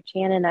Dr.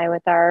 Chan and I,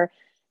 with our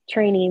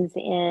trainings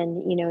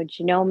in,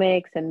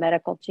 genomics and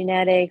medical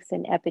genetics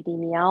and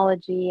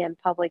epidemiology and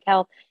public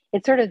health,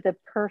 it's sort of the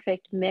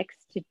perfect mix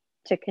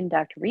to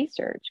conduct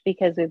research,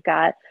 because we've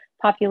got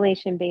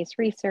population-based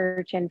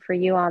research. And for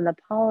you on the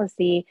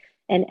policy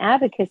and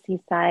advocacy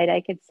side,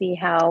 I could see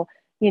how,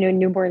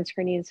 newborn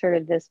screening is sort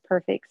of this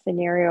perfect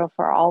scenario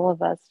for all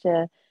of us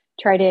to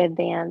try to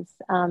advance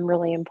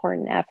really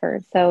important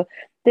efforts. So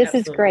this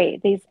Absolutely. is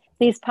great.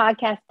 These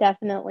podcasts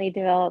definitely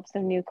develop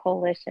some new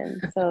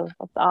coalitions. So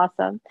that's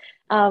awesome.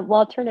 Well,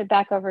 I'll turn it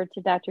back over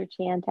to Dr.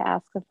 Chan to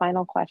ask the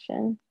final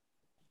question.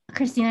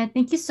 Christina,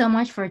 thank you so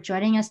much for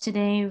joining us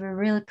today. We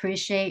really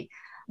appreciate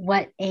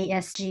what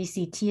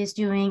ASGCT is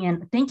doing.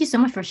 And thank you so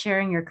much for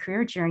sharing your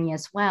career journey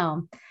as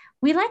well.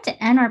 We'd like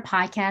to end our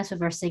podcast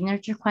with our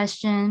signature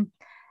question.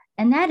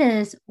 And that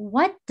is,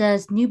 what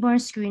does newborn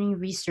screening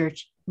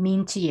research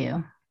mean to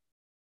you?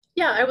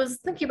 Yeah, I was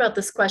thinking about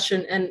this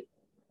question, and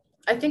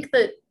I think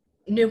that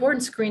newborn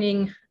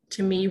screening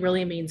to me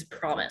really means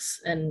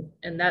promise, and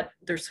that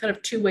there's kind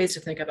of two ways to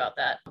think about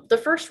that. The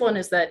first one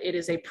is that it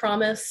is a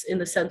promise in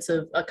the sense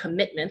of a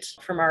commitment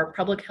from our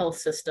public health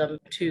system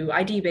to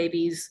ID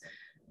babies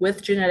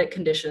with genetic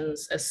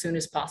conditions as soon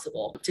as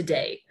possible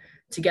today,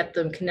 to get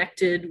them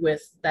connected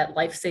with that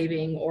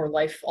life-saving or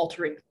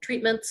life-altering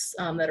treatments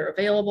that are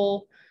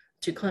available,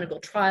 to clinical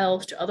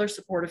trials, to other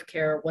supportive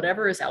care,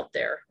 whatever is out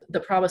there.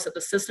 The promise that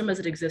the system as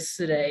it exists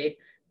today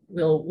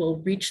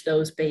will reach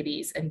those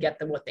babies and get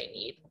them what they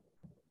need.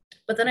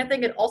 But then I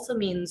think it also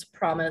means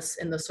promise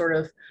in the sort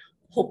of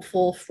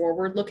hopeful,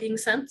 forward-looking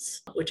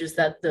sense, which is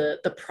that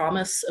the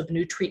promise of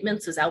new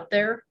treatments is out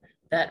there,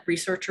 that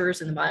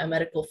researchers in the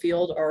biomedical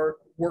field are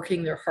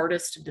working their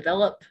hardest to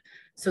develop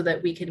so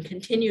that we can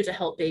continue to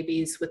help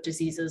babies with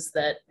diseases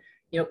that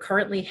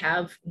currently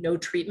have no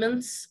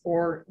treatments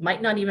or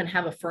might not even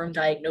have a firm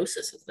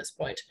diagnosis at this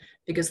point,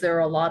 because there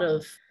are a lot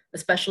of,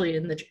 especially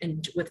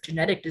with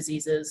genetic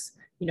diseases,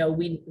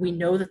 we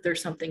know that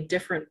there's something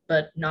different,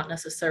 but not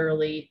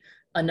necessarily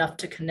enough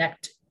to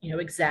connect,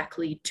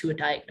 exactly to a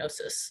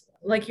diagnosis.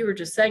 Like you were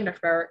just saying, Dr.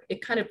 Bauer,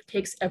 it kind of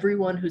takes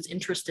everyone who's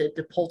interested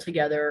to pull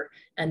together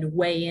and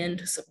weigh in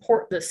to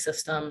support this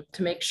system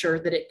to make sure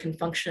that it can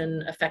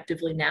function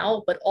effectively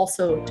now, but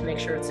also to make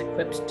sure it's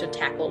equipped to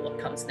tackle what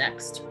comes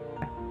next.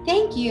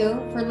 Thank you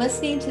for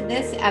listening to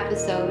this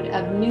episode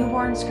of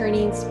Newborn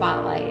Screening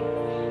Spotlight.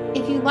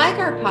 If you like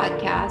our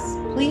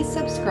podcast, please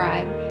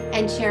subscribe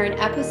and share an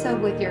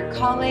episode with your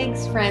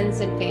colleagues, friends,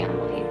 and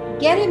family.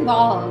 Get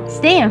involved.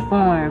 Stay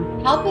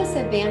informed. Help us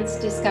advance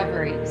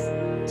discoveries.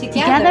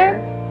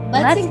 Together,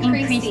 let's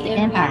increase the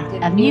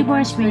impact of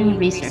newborn screening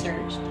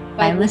research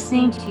by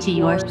listening to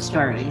your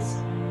stories.